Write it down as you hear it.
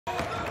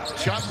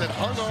Shot that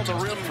hung on the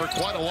rim for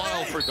quite a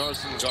while for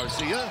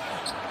Garcia.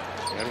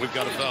 And we've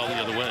got a foul the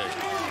other way.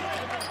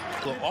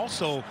 Will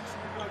also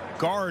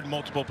guard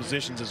multiple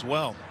positions as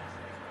well.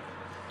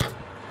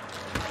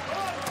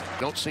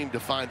 Don't seem to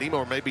find him,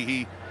 or maybe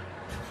he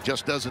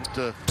just doesn't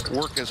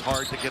work as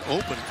hard to get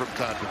open from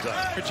time to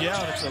time.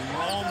 Yeah, it's a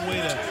long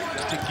way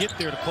to get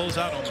there to close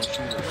out on those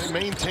shooters. They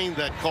maintained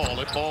that call.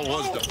 That ball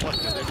was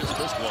deflected. They just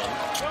missed one.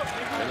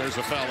 And there's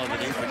a foul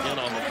underneath again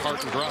on the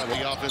Carton drive,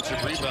 the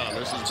offensive rebound.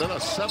 This has been a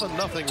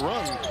 7-0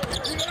 run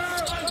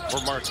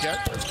for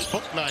Marquette.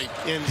 Bouknight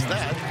ends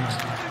that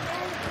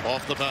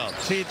off the bounce.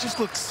 See, it just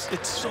looks,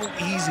 it's so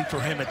easy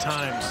for him at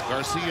times.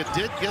 Garcia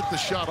did get the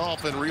shot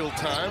off in real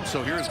time,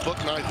 so here's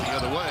Bouknight the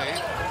other way.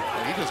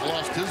 And he just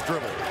lost his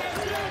dribble.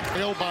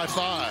 Failed by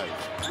 5.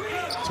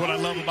 That's what I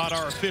love about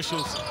our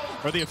officials,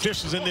 or the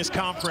officials in this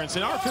conference,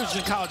 and our officials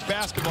in college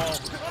basketball,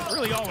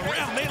 really all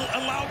around. They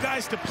allow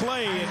guys to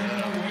play,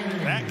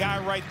 and that guy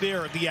right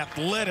there, the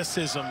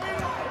athleticism.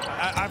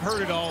 I've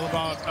heard it all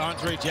about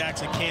Andre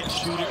Jackson can't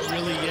shoot it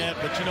really yet,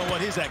 but you know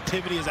what? His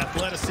activity, his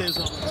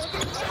athleticism.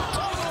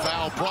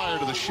 Foul prior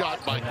to the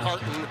shot by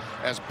Carton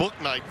as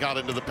Bouknight got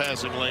into the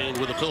passing lane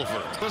with a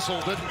pilfer.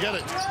 Whistle didn't get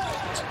it.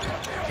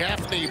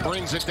 Gaffney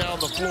brings it down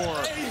the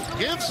floor,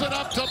 gives it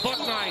up to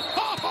Bouknight.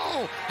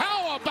 Oh,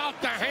 how about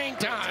the hang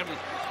time?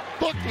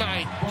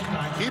 Bouknight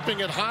keeping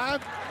it high.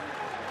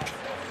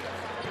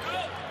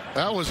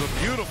 That was a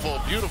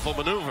beautiful, beautiful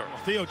maneuver.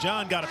 Theo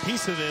John got a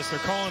piece of this. They're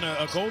calling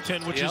a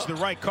goaltend, which is the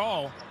right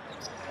call.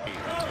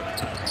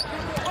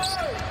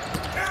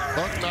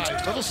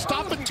 Bouknight, little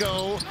stop and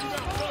go.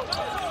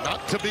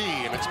 Not to be,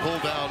 and it's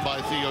pulled down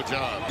by Theo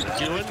John.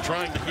 Ewan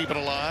trying to keep it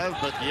alive,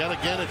 but yet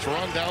again it's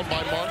run down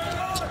by Martin.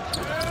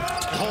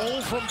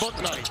 Hole from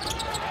Bouknight.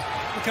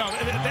 Look how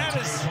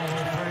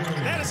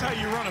that is how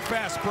you run a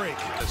fast break.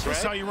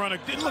 That's how you run a.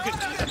 Look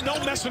at no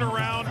messing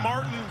around.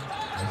 Martin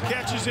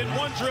catches in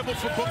one dribble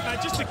for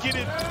Bouknight just to get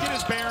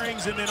his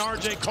bearings, and then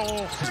R.J.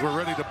 Cole. We're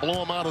ready to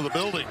blow him out of the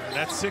building.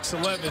 That's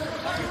 6'11",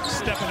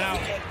 stepping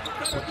out.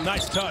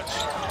 Nice touch.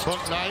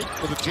 Bouknight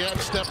with a jab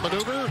step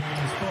maneuver,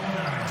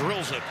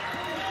 drills it.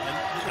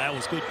 And that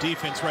was good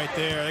defense right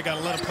there. They got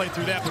to let him play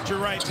through that. But you're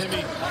right,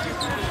 Timmy.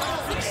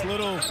 This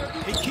little,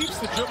 it keeps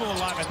the dribble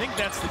alive. I think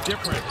that's the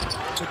difference.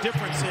 The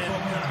difference in,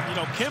 you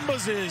know,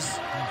 Kimba's is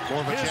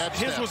more of a jab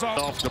his step was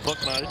off to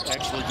Bouknight.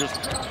 Actually, just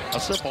a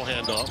simple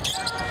handoff.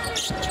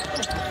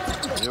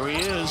 Here he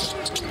is.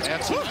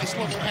 That's a nice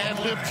little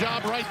ad-lib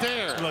job right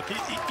there. Look,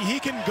 he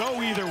can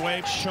go either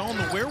way. Shown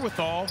the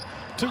wherewithal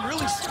to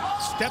really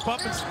step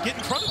up and get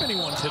in front of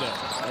anyone today.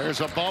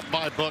 There's a bump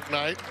by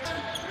Bouknight.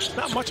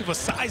 Not much of a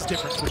size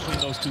difference between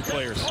those two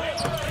players.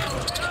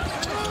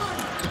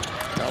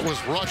 That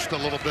was rushed a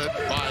little bit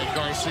by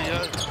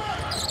Garcia.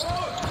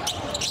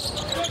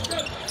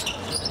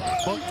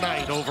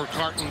 Bouknight over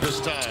Carton this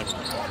time.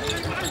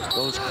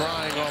 Goes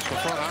crying off the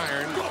front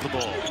iron. The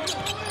ball.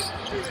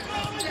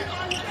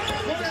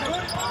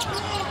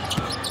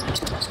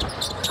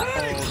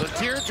 Oh, the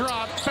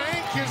teardrop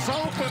bank is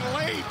open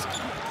late.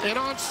 And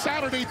on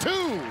Saturday,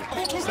 too.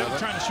 Instead of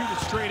trying to shoot it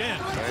straight in.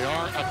 They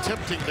are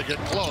attempting to get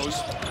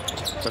close,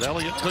 but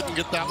Elliott couldn't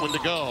get that one to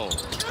go.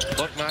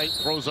 Bouknight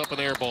throws up an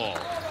air ball.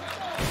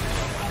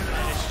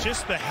 It's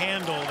just the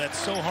handle that's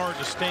so hard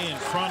to stay in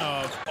front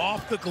of.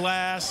 Off the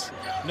glass.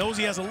 Knows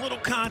he has a little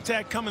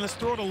contact coming. Let's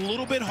throw it a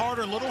little bit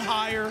harder, a little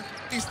higher.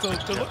 He's to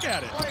look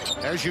at it.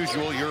 As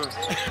usual, you're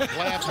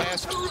glass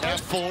half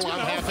full, I'm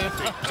half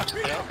empty.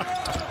 Yep.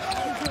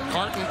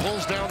 Carton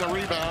pulls down the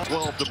rebound.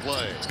 12 to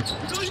play.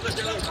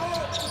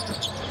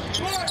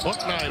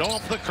 Bouknight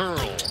off the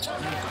curl.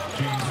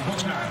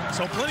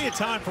 So plenty of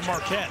time for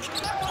Marquette.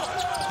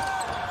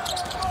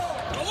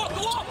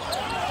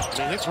 I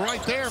mean, it's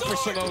right there for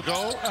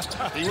Sanogo.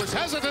 He was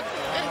hesitant,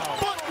 and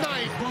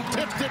Bouknight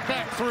tipped it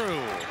back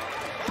through.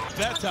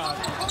 That time,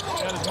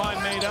 got his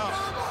mind made up.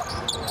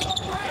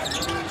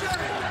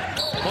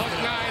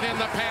 Bouknight in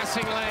the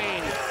passing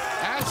lane.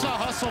 That's a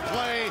hustle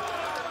play.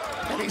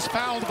 And he's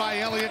fouled by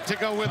Elliott to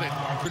go with it.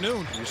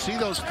 Afternoon. You see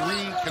those 3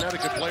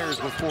 Connecticut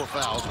players with 4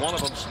 fouls. One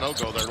of them,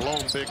 Sanogo, their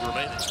lone big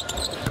remaining.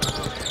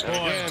 And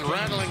again,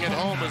 rattling it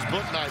home is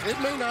Bouknight. It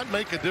may not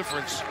make a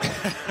difference,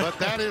 but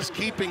that is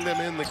keeping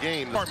them in the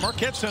game.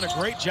 Marquette's done a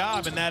great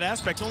job in that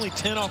aspect. Only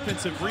 10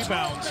 offensive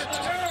rebounds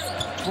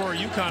for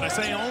UConn. I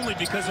say only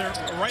because they're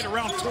right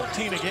around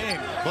 14 a game.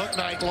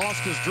 Bouknight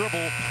lost his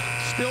dribble.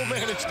 Still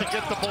managed to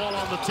get the ball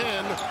on the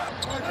 10.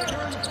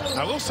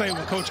 I will say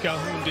when Coach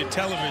Calhoun did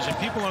television,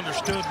 people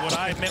understood what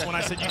I meant when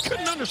I said you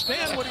couldn't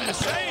understand what he was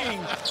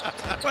saying.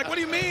 Like, what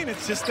do you mean?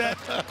 It's just that.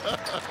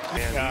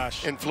 And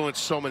gosh.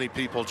 Influenced so many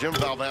people. Jim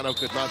Valvano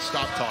could not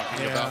stop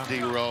talking about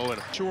D-Row.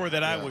 And sure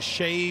that I was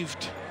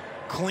shaved,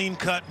 clean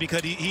cut,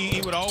 because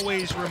he would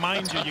always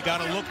remind you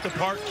got to look the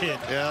part, kid.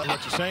 Yeah.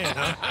 What you're saying,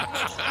 huh?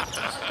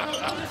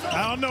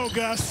 I don't know,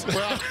 Gus.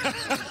 Well,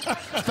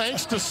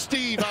 thanks to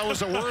Steve, I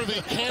was a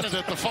worthy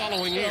candidate the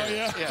following year. Oh,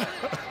 yeah.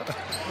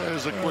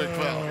 There's a quick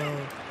foul.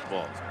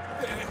 Ball.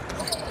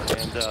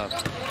 And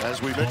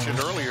as we mentioned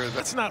earlier,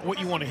 that's not what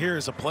you want to hear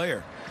as a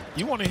player.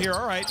 You want to hear,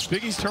 all right,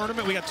 Big East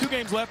tournament. We got 2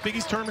 games left. Big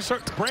East tournament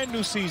start. Brand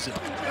new season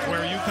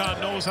where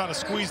UConn knows how to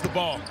squeeze the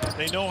ball.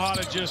 They know how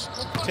to just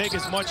take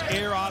as much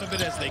air out of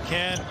it as they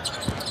can.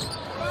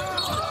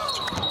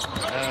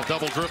 And a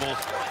double dribble.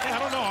 Yeah, I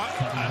don't know.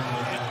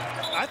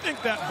 I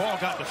think that ball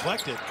got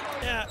deflected.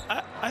 Yeah,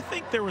 I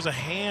think there was a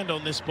hand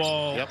on this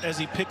ball as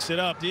he picks it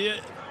up.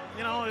 You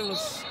know, it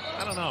was,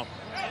 I don't know.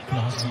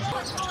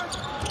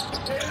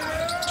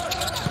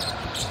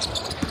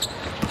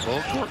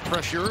 Full court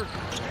pressure.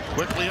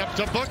 Quickly up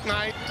to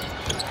Bouknight.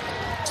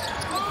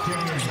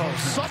 Oh,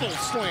 subtle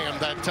slam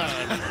that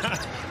time.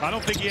 I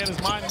don't think he had his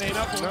mind made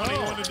up on what he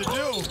wanted to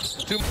do.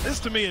 This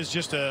to me is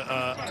just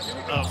a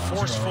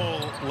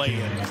forceful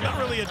lay-in. It's not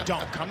really a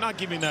dunk. I'm not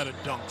giving that a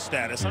dunk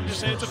status. I'm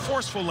just saying it's a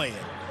forceful lay-in.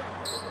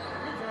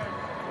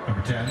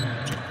 Number 10,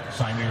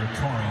 Simir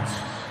Torrance,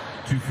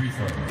 2 free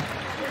throws.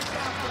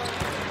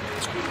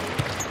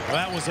 Well,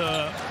 that was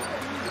a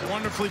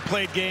wonderfully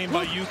played game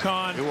by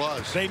UConn. It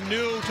was. They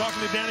knew,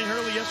 talking to Danny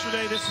Hurley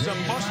yesterday, this is a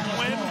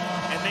must-win,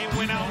 and they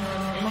went out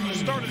from the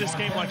start of this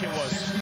game like it was.